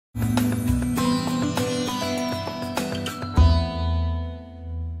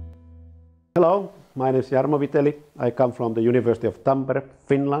Hello, my name is Jarmo Viteli. I come from the University of Tampere,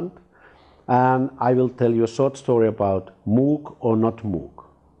 Finland, and I will tell you a short story about MOOC or not MOOC.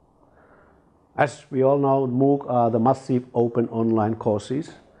 As we all know, MOOC are the massive open online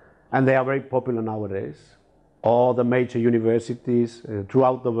courses, and they are very popular nowadays. All the major universities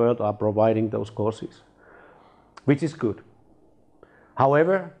throughout the world are providing those courses, which is good.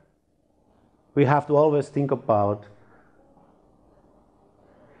 However, we have to always think about,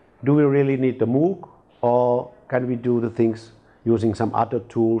 do we really need the MOOC, or can we do the things using some other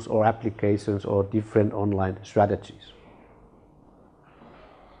tools or applications or different online strategies?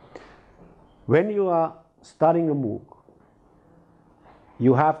 When you are studying a MOOC,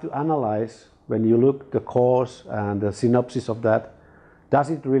 you have to analyze, when you look at the course and the synopsis of that, does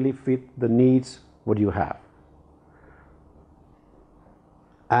it really fit the needs what you have?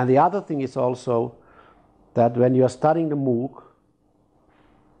 And the other thing is also that when you are studying the MOOC,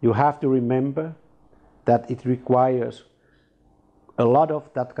 you have to remember that it requires a lot of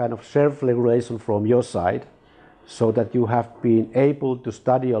that kind of self-regulation from your side, so that you have been able to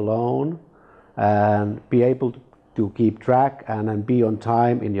study alone and be able to keep track and be on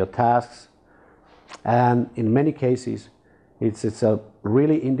time in your tasks. And in many cases, it's a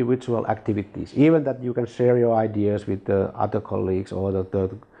really individual activities, even that you can share your ideas with the other colleagues or the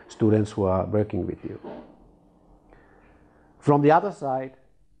students who are working with you. From the other side,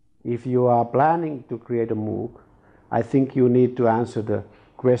 if you are planning to create a MOOC, I think you need to answer the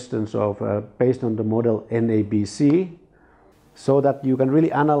questions of based on the model NABC, so that you can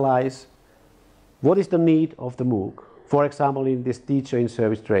really analyze what is the need of the MOOC. For example, in this teacher in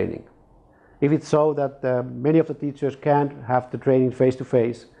service training. If it's so that many of the teachers can't have the training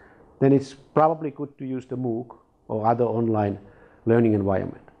face-to-face, then it's probably good to use the MOOC or other online learning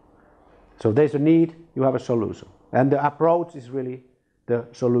environment. So there's a need, you have a solution. And the approach is really the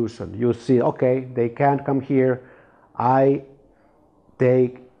solution. You see, okay, they can't come here, I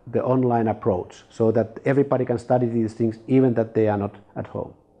take the online approach so that everybody can study these things even that they are not at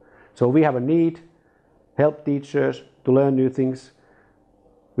home. So we have a need, help teachers to learn new things.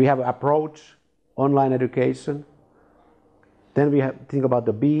 We have an approach, online education. Then we have to think about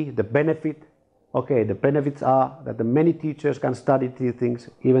the B, the benefit. Okay, the benefits are that the many teachers can study these things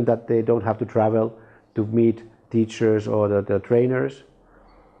even that they don't have to travel to meet teachers or the trainers.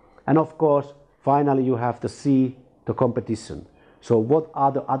 And of course, finally you have to see the competition. So what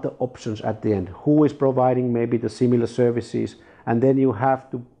are the other options at the end? Who is providing maybe the similar services? And then you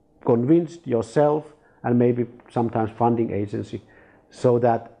have to convince yourself and maybe sometimes funding agency so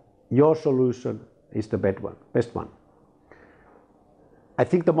that your solution is the best one. I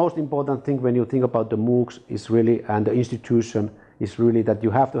think the most important thing when you think about the MOOCs is really, and the institution, is really that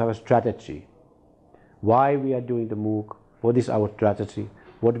you have to have a strategy. Why we are doing the MOOC, what is our strategy,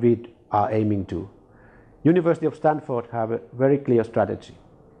 what we are aiming to. University of Stanford have a very clear strategy.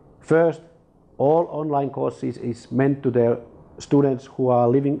 First, all online courses is meant to their students who are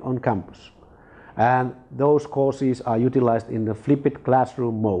living on campus. And those courses are utilized in the flipped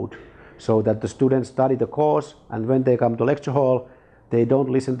classroom mode, so that the students study the course, and when they come to lecture hall, they don't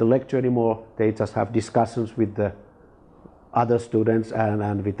listen to the lecture anymore, they just have discussions with the other students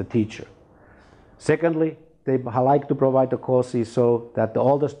and with the teacher. Secondly, they like to provide the courses so that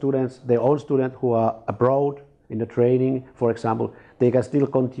all the students, their own students who are abroad in the training, for example, they can still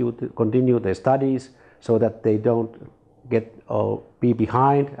continue their studies so that they don't get or be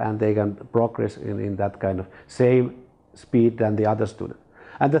behind, and they can progress in that kind of same speed than the other student.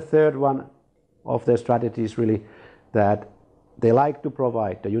 And the third one of their strategy is really that they like to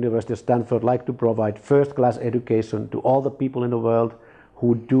provide, the University of Stanford like to provide first-class education to all the people in the world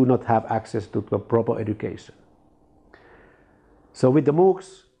who do not have access to a proper education. So with the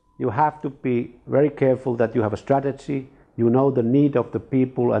MOOCs, you have to be very careful that you have a strategy, you know the need of the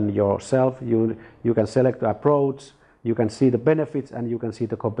people and yourself, you can select the approach, you can see the benefits, and you can see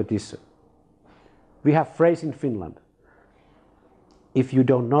the competition. We have phrase in Finland, if you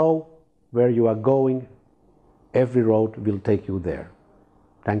don't know where you are going, every road will take you there.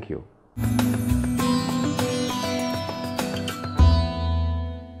 Thank you.